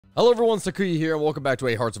Hello everyone, Sakuya here, and welcome back to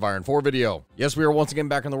a Hearts of Iron 4 video. Yes, we are once again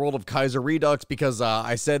back in the world of Kaiser Redux because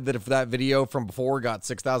I said that if that video from before got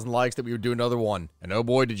 6,000 likes that we would do another one. And oh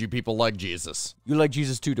boy, did you people like Jesus. You like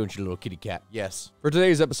Jesus too, don't you, little kitty cat? Yes. For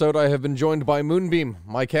today's episode, I have been joined by Moonbeam,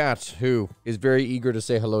 my cat, who is very eager to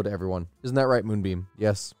say hello to everyone. Isn't that right, Moonbeam?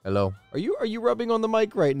 Yes. Hello. Are you rubbing on the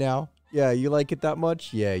mic right now? Yeah, you like it that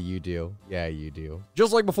much? Yeah, you do. Yeah, you do.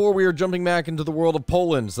 Just like before, we are jumping back into the world of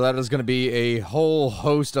Poland, so that is going to be a whole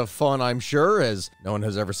host of fun, I'm sure, as no one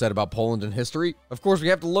has ever said about Poland in history. Of course, we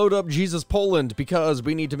have to load up Jesus Poland because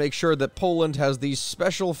we need to make sure that Poland has the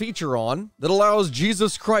special feature on that allows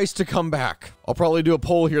Jesus Christ to come back. I'll probably do a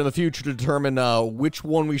poll here in the future to determine which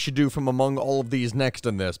one we should do from among all of these next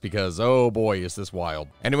in this, because oh boy, is this wild.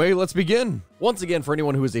 Anyway, let's begin. Once again, for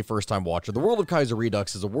anyone who is a first-time watcher, the world of Kaiser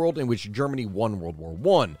Redux is a world in which Germany won World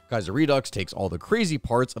War I. Kaiser Redux takes all the crazy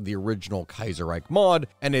parts of the original Kaiserreich mod,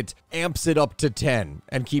 and it amps it up to 10,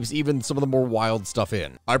 and keeps even some of the more wild stuff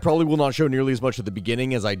in. I probably will not show nearly as much at the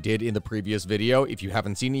beginning as I did in the previous video. If you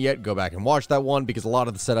haven't seen it yet, go back and watch that one, because a lot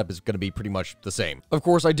of the setup is going to be pretty much the same. Of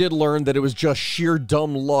course, I did learn that it was just sheer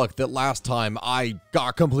dumb luck that last time I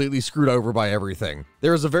got completely screwed over by everything.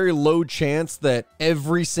 There is a very low chance that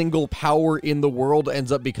every single power in the world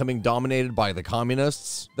ends up becoming dominated by the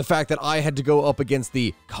communists. The fact that I had to go up against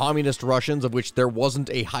the communist Russians, of which there wasn't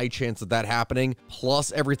a high chance of that happening,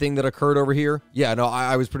 plus everything that occurred over here. Yeah, no,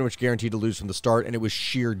 I was pretty much guaranteed to lose from the start, and it was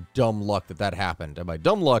sheer dumb luck that that happened. And by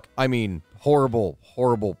dumb luck, I mean horrible,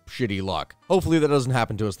 shitty luck. Hopefully that doesn't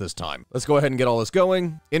happen to us this time. Let's go ahead and get all this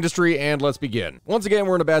going. Industry, and let's begin. Once again,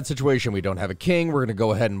 we're in a bad situation. We don't have a king. We're going to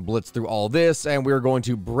go ahead and blitz through all this, and we're going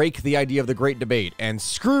to break the idea of the Great Debate and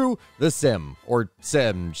screw the Sem, or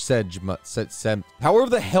Sem, however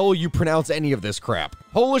the hell you pronounce any of this crap.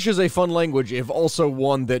 Polish is a fun language, if also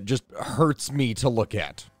one that just hurts me to look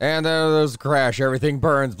at. And then there's a crash. Everything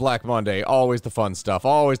burns. Black Monday. Always the fun stuff.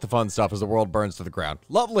 Always the fun stuff as the world burns to the ground.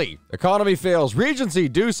 Lovely. Economy fails. Regency,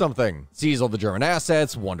 do something. Seize all the German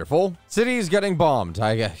assets. Wonderful. Cities getting bombed.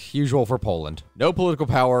 Usual for Poland. No political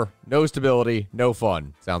power. No stability. No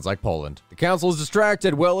fun. Sounds like Poland. The council is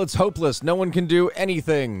distracted. Well, it's hopeless. No one can do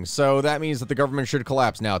anything. So that means that the government should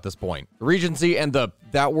collapse now at this point. The Regency and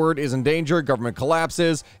that word is in danger. Government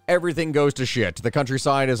collapses. Everything goes to shit. The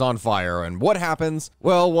countryside is on fire. And what happens?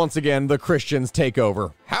 Well, once again, the Christians take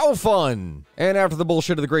over. How fun! And after the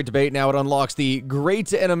bullshit of the Great Debate, now it unlocks the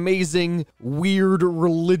great and amazing, weird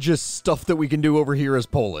religious stuff that we can do over here as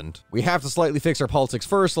Poland. We have to slightly fix our politics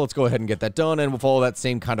first, so let's go ahead and get that done, and we'll follow that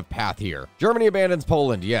same kind of path here. Germany abandons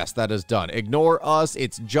Poland. Yes, that is done. Ignore us.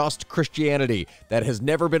 It's just Christianity. That has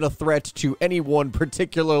never been a threat to anyone,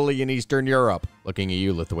 particularly in Eastern Europe. Looking at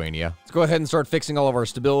you, Lithuania. Let's go ahead and start fixing all of our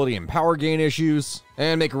stability and power gain issues,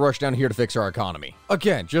 and make a rush down here to fix our economy.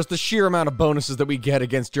 Again, just the sheer amount of bonuses that we get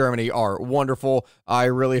against Germany are wonderful. I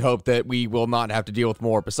really hope that we will not have to deal with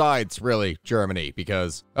more besides, really, Germany,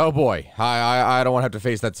 because, oh boy, I don't want to have to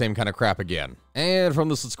face that same kind of crap again. And from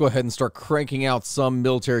this, let's go ahead and start cranking out some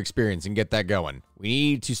military experience and get that going. We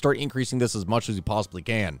need to start increasing this as much as we possibly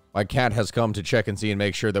can. My cat has come to check and see and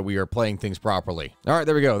make sure that we are playing things properly. All right,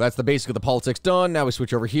 there we go. That's the basic of the politics done. Now we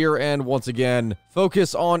switch over here and once again,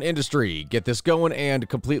 focus on industry. Get this going and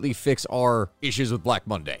completely fix our issues with Black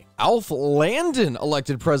Monday. Alf Landon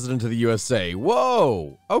elected president of the USA.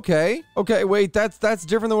 Whoa. Okay, wait, that's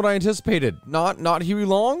different than what I anticipated. Not Huey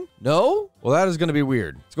Long? No? Well, that is going to be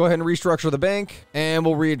weird. Let's go ahead and restructure the bank, and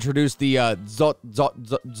we'll reintroduce the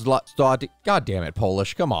zloty. God damn it,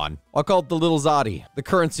 Polish. Come on. I'll call it the little zloty, the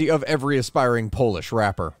currency of every aspiring Polish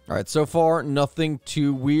rapper. All right, so far, nothing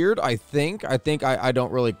too weird, I think. I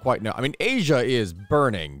don't really quite know. I mean, Asia is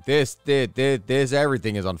burning. This,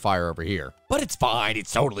 everything is on fire over here. But it's fine.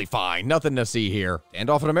 It's totally fine. Nothing to see here. And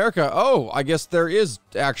off in America. Oh, I guess there is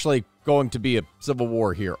actually going to be a civil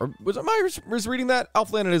war here. Or am I misreading that?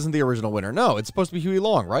 Alf Landon isn't the original winner. No, it's supposed to be Huey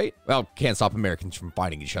Long, right? Well, can't stop Americans from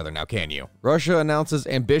fighting each other now, can you? Russia announces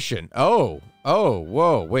ambition. Oh,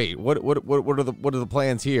 whoa, wait, what are the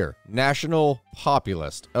plans here? National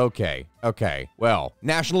populist. Okay. Well,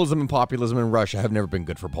 nationalism and populism in Russia have never been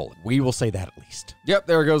good for Poland. We will say that at least. Yep,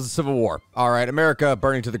 there goes the Civil War. All right, America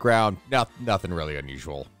burning to the ground. Nothing really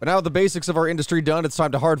unusual. But now with the basics of our industry done, it's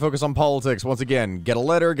time to hard focus on politics. Once again, get a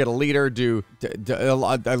letter, get a leader, do a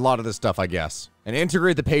lot of this stuff, I guess. And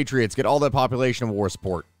integrate the Patriots, get all that population of war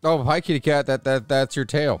support. Oh, hi, kitty cat. That's your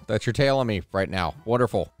tail. That's your tail on me right now.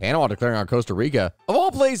 Wonderful. Panama declaring on Costa Rica. Of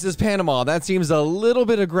all places, Panama. That seems a little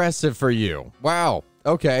bit aggressive for you. Wow.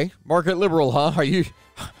 Okay. Market liberal, huh?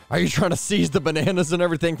 Are you trying to seize the bananas and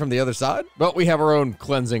everything from the other side? But we have our own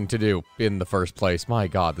cleansing to do in the first place. My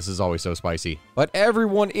God, this is always so spicy. But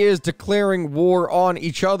everyone is declaring war on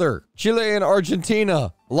each other. Chile and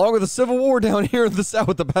Argentina, along with a civil war down here in the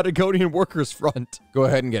south, the Patagonian Workers Front. Go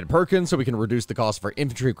ahead and get Perkins so we can reduce the cost of our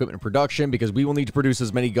infantry equipment production because we will need to produce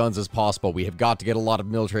as many guns as possible. We have got to get a lot of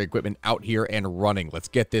military equipment out here and running. Let's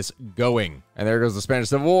get this going. And there goes the Spanish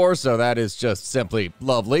Civil War, so that is just simply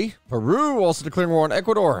lovely. Peru also declaring war on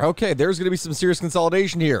Ecuador. Okay, there's going to be some serious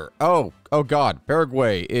consolidation here. Oh God,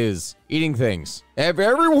 Paraguay is eating things.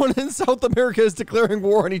 Everyone in South America is declaring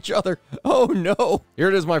war on each other. Oh no. Here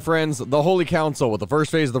it is, my friends, the Holy Council. With the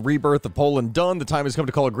first phase of the rebirth of Poland done, the time has come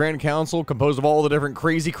to call a Grand Council composed of all the different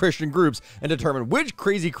crazy Christian groups and determine which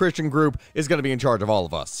crazy Christian group is going to be in charge of all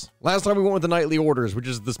of us. Last time we went with the Knightly Orders, which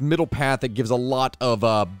is this middle path that gives a lot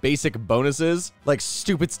of basic bonuses, like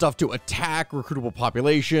stupid stuff to attack, recruitable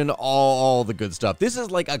population, all the good stuff. This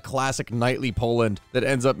is like a classic knightly Poland that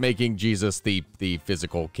ends up making Jesus the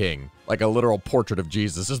physical king. Like a literal portrait of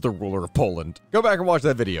Jesus as the ruler of Poland. Go back and watch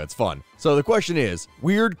that video, it's fun. So the question is,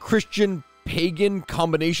 weird Christian pagan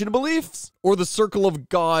combination of beliefs or the circle of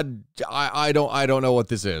God? I don't know what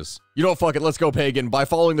this is. You know what, fuck it, let's go pagan. By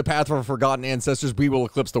following the path of our forgotten ancestors, we will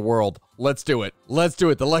eclipse the world. Let's do it. Let's do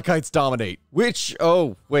it. The Lekites dominate. Which,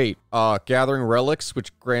 oh, wait, gathering relics,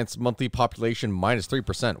 which grants monthly population minus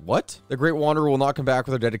 3%. What? The Great Wanderer will not come back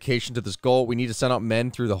with our dedication to this goal. We need to send out men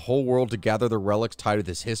through the whole world to gather the relics tied to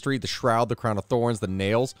this history. The shroud, the crown of thorns, the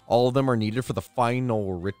nails, all of them are needed for the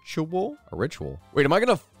final ritual. A ritual? Wait, am I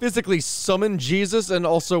gonna physically summon Jesus? And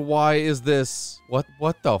also, why is this? What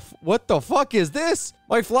the fuck is this?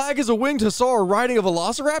 My flag is a winged hussar riding a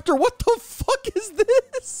velociraptor? What the fuck is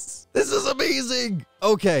this? This is amazing.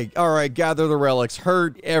 Okay, all right, gather the relics.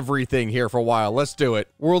 Heard everything here for a while. Let's do it.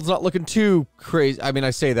 World's not looking too crazy. I mean, I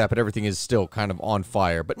say that, but everything is still kind of on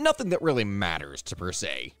fire, but nothing that really matters to per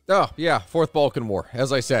se. Oh, yeah, Fourth Balkan War.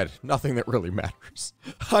 As I said, nothing that really matters.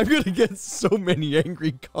 I'm gonna get so many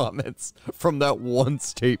angry comments from that one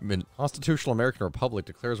statement. Constitutional American Republic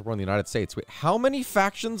declares war on the United States. Wait, how many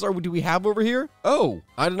factions do we have over here? Oh,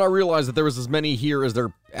 I did not realize that there was as many here as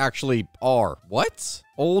there actually are. What?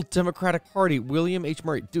 Old Democratic Party, William H.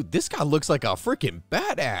 Murray. Dude, this guy looks like a freaking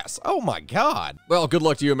badass. Oh my God. Well, good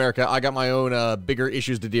luck to you, America. I got my own bigger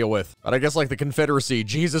issues to deal with. But I guess like the Confederacy,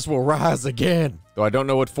 Jesus will rise again. Though I don't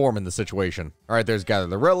know what form in the situation. All right, there's gather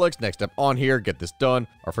the relics. Next up on here, get this done.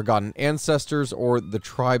 Our forgotten ancestors or the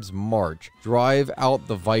tribe's march. Drive out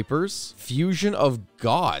the vipers. Fusion of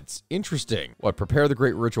gods. Interesting. What? Prepare the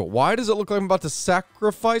great ritual. Why does it look like I'm about to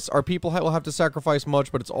sacrifice? Our people will have to sacrifice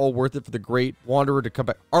much, but it's all worth it for the great wanderer to come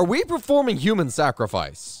back. Are we performing human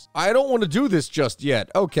sacrifice? I don't want to do this just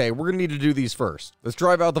yet. Okay, we're gonna need to do these first. Let's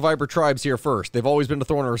drive out the Viper tribes here first. They've always been a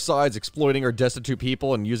thorn on our sides, exploiting our destitute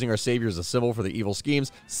people and using our savior as a symbol for the evil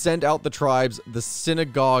schemes. Send out the tribes. The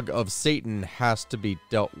synagogue of Satan has to be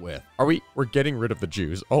dealt with. We're getting rid of the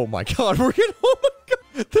Jews. Oh my God, oh my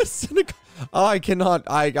God, the synagogue.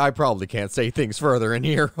 I probably can't say things further in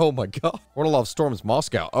here. Oh my God. Orlov storms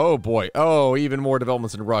Moscow. Oh boy. Oh, even more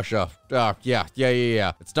developments in Russia. Yeah.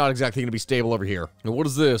 It's not exactly going to be stable over here. And what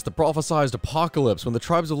is this? The prophesized apocalypse. When the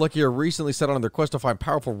tribes of Lekia recently set out on their quest to find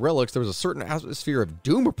powerful relics, there was a certain atmosphere of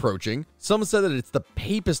doom approaching. Some said that it's the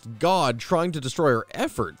papist god trying to destroy our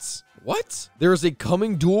efforts. What? There is a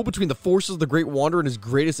coming duel between the forces of the Great Wanderer and his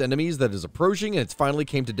greatest enemies that is approaching, and it's finally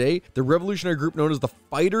came today. The revolutionary group known as the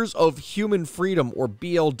Fighters of Human Freedom, or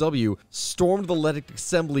BLW, stormed the Letic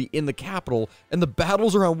Assembly in the capital, and the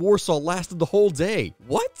battles around Warsaw lasted the whole day.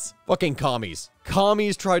 What? Fucking commies.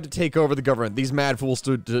 Commies tried to take over the government. These mad fools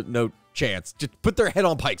stood no chance. Just put their head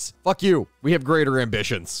on pikes. Fuck you. We have greater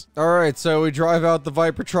ambitions. All right, so we drive out the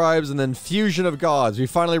Viper tribes and then fusion of gods. We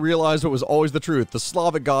finally realized what was always the truth. The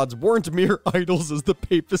Slavic gods weren't mere idols as the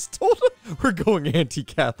papists told us. We're going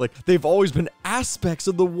anti-Catholic. They've always been aspects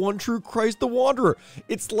of the one true Christ the Wanderer.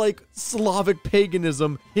 It's like Slavic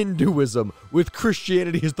paganism, Hinduism, with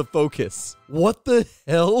Christianity as the focus. What the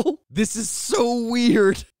hell? This is so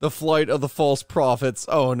weird. The flight of the false prophets.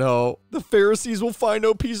 Oh no. The Pharisees will find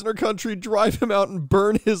no peace in our country, drive him out and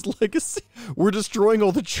burn his legacy. We're destroying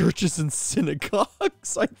all the churches and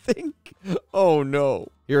synagogues, I think. Oh no.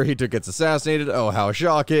 Hirohito gets assassinated. Oh, how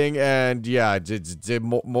shocking. And yeah,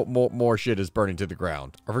 more shit is burning to the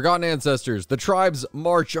ground. Our forgotten ancestors. The tribes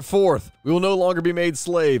march forth. We will no longer be made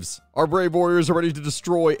slaves. Our brave warriors are ready to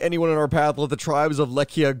destroy anyone in our path. Let the tribes of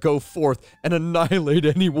Lechia go forth and annihilate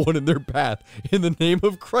anyone in their path in the name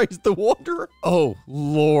of Christ the Wanderer. Oh,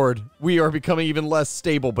 Lord. We are becoming even less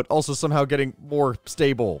stable, but also somehow getting more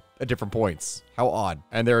stable at different points. How odd.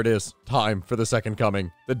 And there it is. Time for the second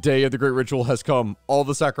coming. The day of the great ritual has come. All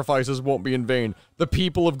the sacrifices won't be in vain. The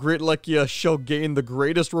people of Great Lechia shall gain the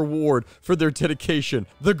greatest reward for their dedication.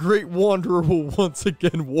 The great wanderer will once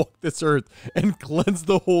again walk this earth and cleanse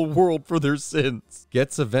the whole world for their sins.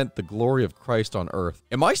 Gets event the glory of Christ on earth.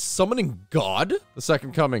 Am I summoning God? The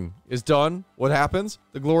second coming is done. What happens?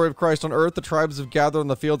 The glory of Christ on earth. The tribes have gathered in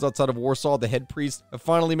the fields outside of Warsaw. The head priests have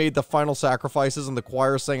finally made the final sacrifices, and the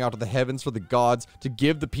choir sang out to the heavens for the gods to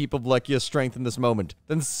give the people of Lechia strength in this moment.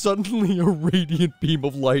 Then suddenly a radiant beam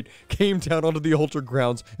of light came down onto the altar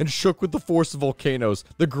grounds and shook with the force of volcanoes.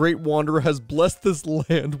 The great wanderer has blessed this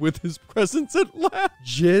land with his presence at last.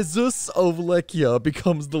 Jesus of Lechia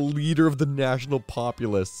becomes the leader of the national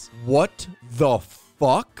populace. What the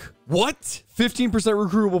fuck? What? 15%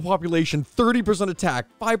 recruitable population, 30% attack,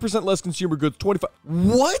 5% less consumer goods, 25.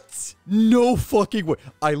 What? No fucking way.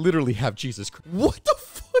 I literally have Jesus Christ. What the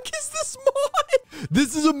fuck is this mod?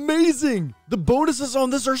 This is amazing. The bonuses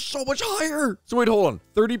on this are so much higher. So wait, hold on.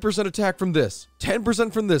 30% attack from this,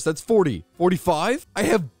 10% from this. That's 40. 45? I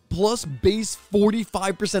have plus base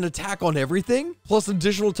 45% attack on everything, plus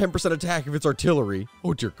additional 10% attack if it's artillery.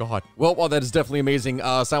 Oh dear God. Well, while that is definitely amazing,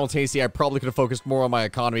 simultaneously, I probably could have focused more on my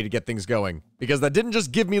economy to get things going, because that didn't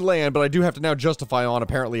just give me land, but I do have to now justify on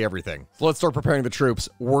apparently everything. So let's start preparing the troops.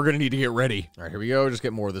 We're gonna need to get ready. All right, here we go. Just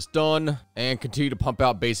get more of this done and continue to pump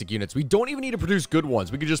out basic units. We don't even need to produce good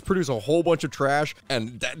ones. We could just produce a whole bunch of trash,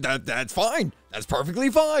 and that's fine. That's perfectly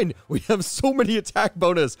fine. We have so many attack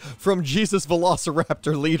bonus from Jesus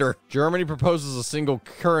Velociraptor leader. Germany proposes a single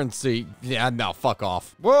currency. Yeah, no, fuck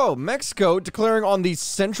off. Whoa, Mexico declaring on the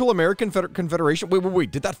Central American Confederation.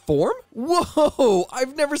 Wait, did that form? Whoa,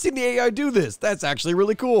 I've never seen the AI do this. That's actually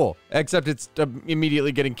really cool. Except it's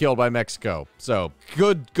immediately getting killed by Mexico. So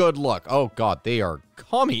good luck. Oh God, they are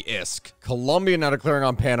commie-esque. Colombia now declaring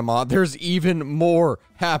on Panama. There's even more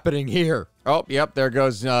happening here. Oh, yep, there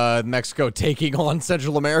goes Mexico taking on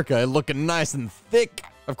Central America and looking nice and thick.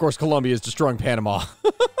 Of course, Colombia is destroying Panama.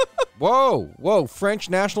 Whoa, French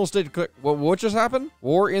national state. What just happened?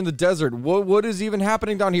 War in the desert. What is even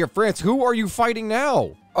happening down here? France, who are you fighting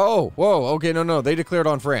now? Oh, whoa, okay, no, they declared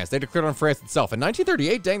on France. They declared on France itself. In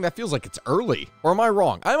 1938, dang, that feels like it's early. Or am I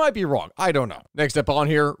wrong? I might be wrong. I don't know. Next up on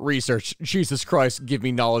here, research. Jesus Christ, give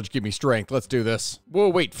me knowledge, give me strength. Let's do this. Whoa,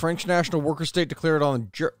 wait, French national worker state declared on...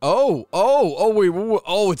 wait,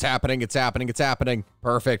 it's happening.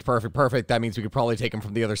 Perfect. That means we could probably take them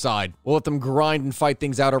from the other side. We'll let them grind and fight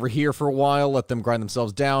things out over here for a while, let them grind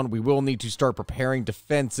themselves down. We will need to start preparing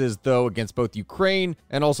defenses, though, against both Ukraine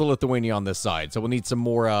and also Lithuania on this side. So we'll need some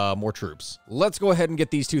more troops. Let's go ahead and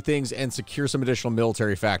get these two things and secure some additional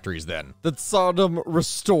military factories then. The Tsardom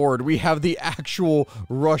restored. We have the actual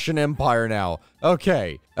Russian Empire now.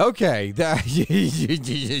 Okay. That's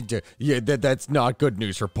not good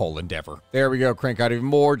news for Poland ever. There we go. Crank out even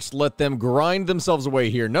more. Just let them grind themselves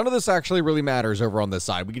away here. None of this actually really matters over on this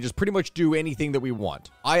side. We can just pretty much do anything that we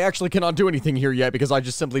want. I actually cannot do anything here yet because I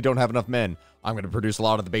just simply don't have enough men. I'm going to produce a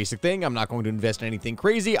lot of the basic thing. I'm not going to invest in anything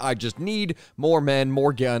crazy. I just need more men,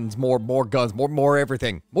 more guns, more guns, more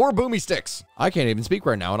everything. More boomy sticks. I can't even speak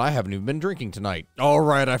right now, and I haven't even been drinking tonight. All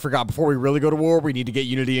right, I forgot. Before we really go to war, we need to get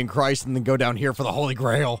unity in Christ and then go down here for the Holy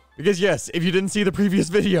Grail. Because yes, if you didn't see the previous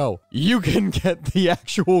video, you can get the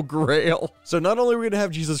actual Grail. So not only are we going to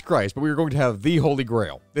have Jesus Christ, but we're going to have the Holy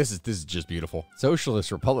Grail. This is just beautiful.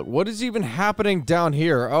 Socialist Republic. What is even happening down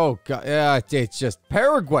here? Oh God, yeah, it's just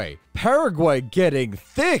Paraguay getting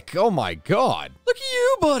thick. Oh my God. Look at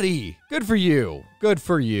you, buddy. Good for you. Well,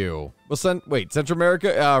 Central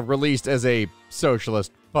America released as a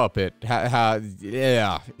socialist puppet.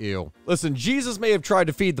 Yeah, ew. Listen, Jesus may have tried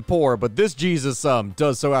to feed the poor, but this Jesus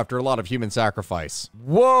does so after a lot of human sacrifice.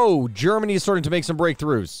 Whoa, Germany is starting to make some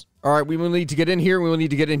breakthroughs. All right, we will need to get in here. We will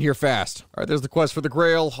need to get in here fast. All right, there's the quest for the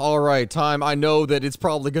Grail. All right, time. I know that it's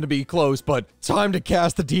probably going to be close, but time to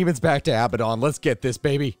cast the demons back to Abaddon. Let's get this,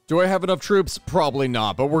 baby. Do I have enough troops? Probably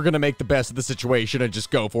not, but we're going to make the best of the situation and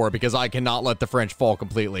just go for it because I cannot let the French fall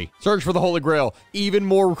completely. Search for the Holy Grail. Even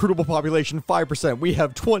more recruitable population, 5%. We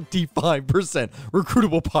have 25%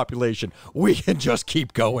 recruitable population. We can just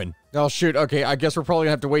keep going. Oh, shoot. Okay, I guess we're probably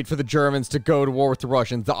gonna have to wait for the Germans to go to war with the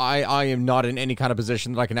Russians. I am not in any kind of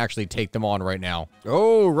position that I can actually take them on right now.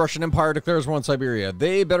 Oh, Russian Empire declares war on Siberia.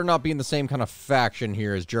 They better not be in the same kind of faction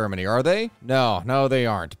here as Germany, are they? No, they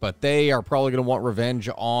aren't. But they are probably gonna want revenge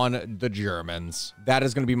on the Germans. That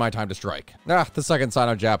is gonna be my time to strike. The second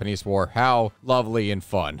Sino-Japanese war. How lovely and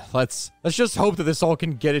fun. Let's just hope that this all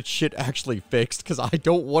can get its shit actually fixed, because I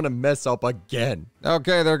don't want to mess up again.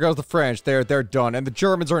 Okay, there goes the French. They're done, and the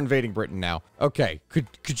Germans are invading Britain now. Okay,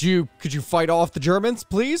 could you fight off the Germans,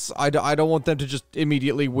 please? I don't want them to just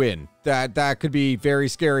immediately win. That could be very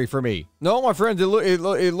scary for me. No, my friends, it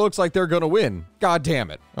looks like they're gonna win. God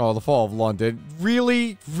damn it. Oh, the fall of London.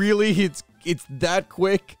 Really? It's that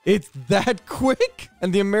quick? It's that quick?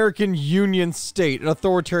 And the American Union State, an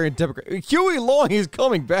authoritarian democrat. Huey Long is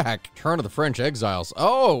coming back. Turn of the French exiles.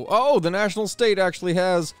 Oh, the national state actually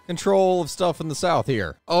has control of stuff in the south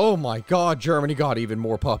here. Oh my God, Germany got even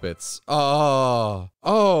more puppets.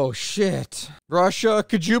 Oh shit. Russia,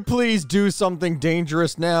 could you please do something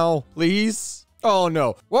dangerous now, please? Oh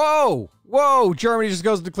no. Whoa, Germany just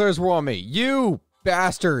goes and declares war on me. You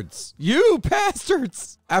bastards.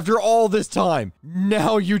 After all this time,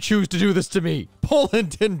 now you choose to do this to me.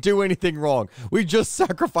 Poland didn't do anything wrong. We just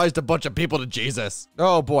sacrificed a bunch of people to Jesus.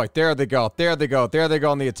 Oh boy, there they go on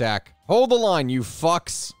the attack. Hold the line, you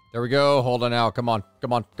fucks. There we go. Hold on now. Come on.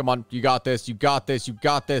 You got this.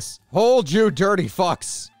 Hold, you dirty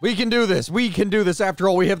fucks. We can do this. After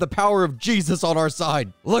all, we have the power of Jesus on our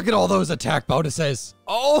side. Look at all those attack bonuses.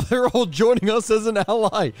 Oh, they're all joining us as an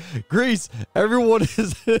ally. Greece, everyone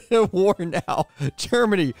is at war now.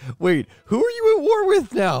 Germany, wait, who are you at war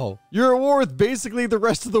with now? You're at war with basically the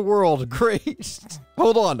rest of the world. Great.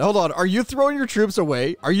 Hold on. Are you throwing your troops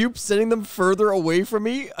away? Are you sending them further away from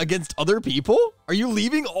me against other people? Are you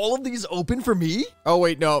leaving all of these open for me? Oh,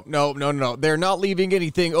 wait, no. They're not leaving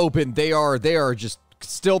anything open. They are just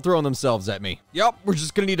still throwing themselves at me. Yep, we're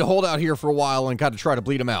just gonna need to hold out here for a while and kind of try to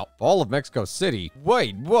bleed them out. All of Mexico City.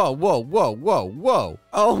 Wait, whoa.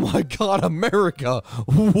 Oh my God, America.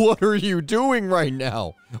 What are you doing right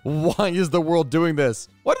now? Why is the world doing this?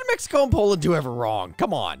 What did Mexico and Poland do ever wrong?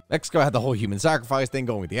 Come on. Mexico had the whole human sacrifice thing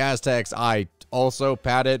going with the Aztecs. I also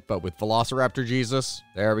pat it, but with Velociraptor Jesus.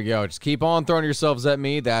 There we go. Just keep on throwing yourselves at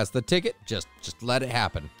me. That's the ticket. Just let it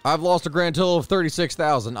happen. I've lost a grand total of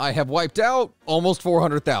 36,000. I have wiped out almost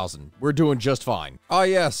 400,000. We're doing just fine. Oh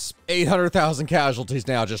yes, 800,000 casualties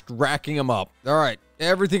now, just racking them up. All right.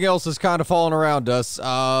 Everything else is kind of falling around us.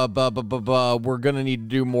 We're gonna need to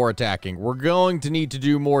do more attacking.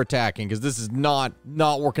 Because this is not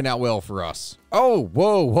working out well for us. Oh,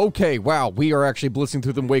 whoa, okay, wow. We are actually blitzing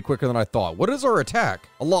through them way quicker than I thought. What is our attack?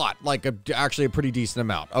 A lot, like actually a pretty decent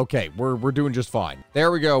amount. Okay, we're doing just fine.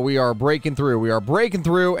 There we go. We are breaking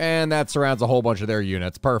through, and that surrounds a whole bunch of their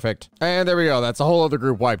units. Perfect. And there we go. That's a whole other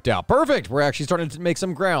group wiped out. Perfect. We're actually starting to make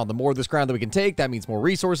some ground. The more of this ground that we can take, that means more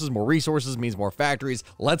resources. More resources means more factories.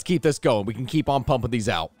 Let's keep this going. We can keep on pumping these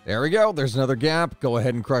out. There we go. There's another gap. Go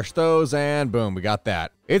ahead and crush those, and boom, we got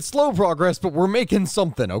that. It's slow progress, but we're making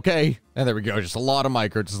something, okay? And there we go. Just a lot of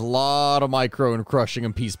micro and crushing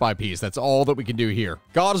them piece by piece. That's all that we can do here.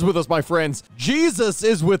 God is with us, my friends. Jesus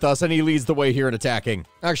is with us, and he leads the way here in attacking.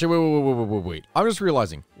 Actually, wait. I'm just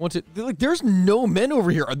realizing. There's no men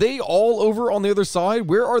over here. Are they all over on the other side?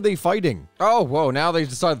 Where are they fighting? Oh, whoa. Now they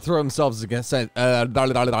decided to throw themselves against it. All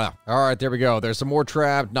right, there we go. There's some more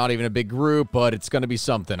trapped. Not even a big group, but it's going to be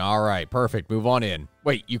something. All right, perfect. Move on in.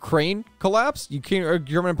 Wait, Ukraine collapsed?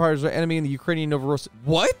 German Empire's enemy in the Ukrainian Novorossiya.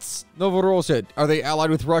 What? Novorossiya. Are they allied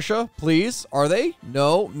with Russia? Please? Are they?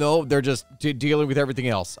 No, they're just dealing with everything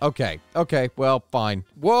else. Okay, well, fine.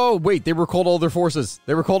 Whoa, wait, they recalled all their forces.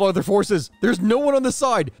 There's no one on the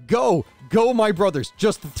side. Go, my brothers.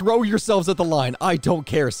 Just throw yourselves at the line. I don't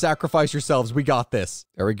care. Sacrifice yourselves. We got this.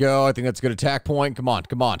 There we go. I think that's a good attack point. Come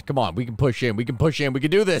on. We can push in. We can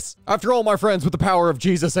do this. After all, my friends, with the power of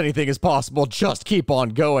Jesus, anything is possible. Just keep on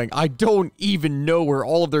going. I don't even know where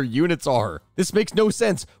all of their units are. This makes no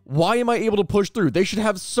sense. Why am I able to push through? They should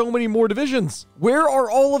have so many more divisions. Where are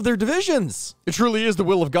all of their divisions? It truly is the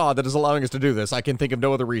will of God that is allowing us to do this. I can think of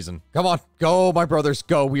no other reason. Come on. Go, my brothers.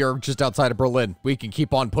 Go. We are just outside of Berlin. We can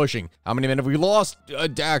keep on pushing. How many men have we lost?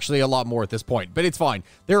 Actually, a lot more at this point, but it's fine.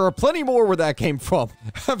 There are plenty more where that came from.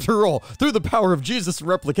 After all, through the power of Jesus and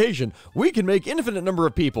replication, we can make infinite number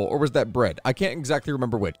of people. Or was that bread? I can't exactly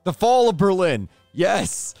remember which. The fall of Berlin.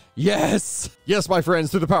 Yes, my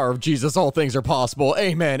friends, through the power of Jesus, all things are possible.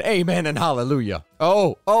 Amen, and hallelujah.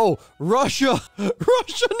 Oh, Russia, no,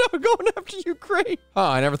 going after Ukraine.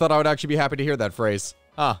 I never thought I would actually be happy to hear that phrase.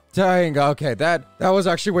 Dang, okay, that was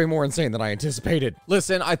actually way more insane than I anticipated.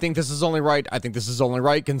 Listen, I think this is only right. I think this is only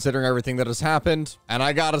right considering everything that has happened. And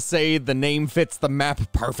I gotta say, the name fits the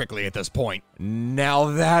map perfectly at this point.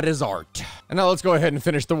 Now that is art. And now let's go ahead and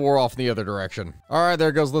finish the war off in the other direction. All right,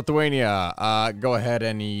 there goes Lithuania. Go ahead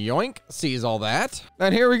and yoink, seize all that.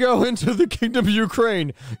 And here we go into the Kingdom of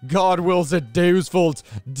Ukraine. God wills it, Deus vult.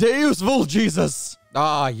 Deus vult, Jesus.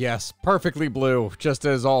 Ah, yes, perfectly blue, just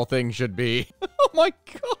as all things should be. Oh my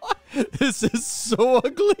god, this is so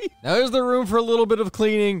ugly. Now, is there room for a little bit of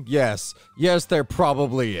cleaning? Yes, there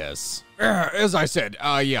probably is. As I said,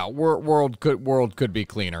 yeah, world could be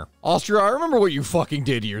cleaner. Austria, I remember what you fucking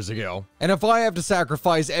did years ago. And if I have to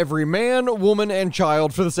sacrifice every man, woman, and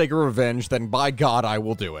child for the sake of revenge, then by God, I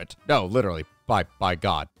will do it. No, literally, by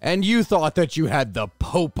God. And you thought that you had the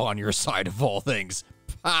Pope on your side of all things.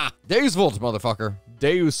 Deus Vult, motherfucker.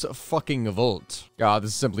 Deus fucking Vult. God,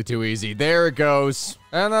 this is simply too easy. There it goes.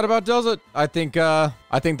 And that about does it. I think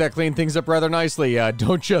that cleaned things up rather nicely,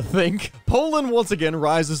 don't you think? Poland once again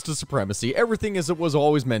rises to supremacy. Everything as it was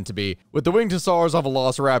always meant to be. With the winged hussars of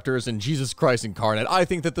Velociraptors and Jesus Christ incarnate, I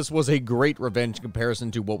think that this was a great revenge in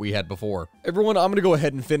comparison to what we had before. Everyone, I'm gonna go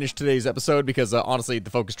ahead and finish today's episode because honestly, the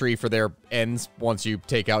focus tree for there ends once you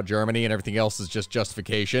take out Germany and everything else is just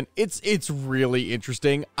justification. It's really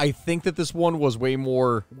interesting. I think that this one was way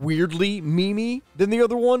more weirdly memey than the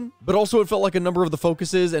other one, but also it felt like a number of the focuses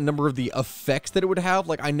and number of the effects that it would have.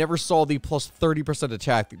 Like, I never saw the plus 30%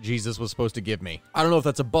 attack that Jesus was supposed to give me. I don't know if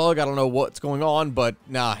that's a bug. I don't know what's going on, but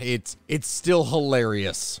nah, it's still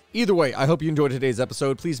hilarious. Either way, I hope you enjoyed today's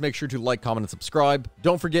episode. Please make sure to like, comment, and subscribe.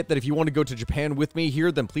 Don't forget that if you want to go to Japan with me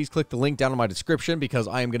here, then please click the link down in my description because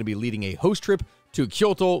I am going to be leading a host trip to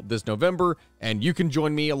Kyoto this November, and you can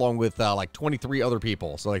join me along with like 23 other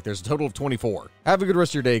people. So like there's a total of 24. Have a good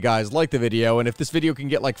rest of your day, guys. Like the video, and if this video can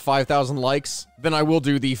get like 5,000 likes, then I will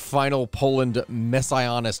do the final Poland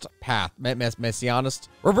messianist path. Messianist?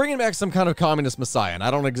 We're bringing back some kind of communist messiah, and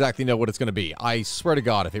I don't exactly know what it's going to be. I swear to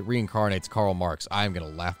God, if it reincarnates Karl Marx, I'm going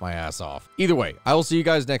to laugh my ass off. Either way, I will see you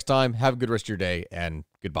guys next time. Have a good rest of your day, and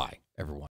goodbye, everyone.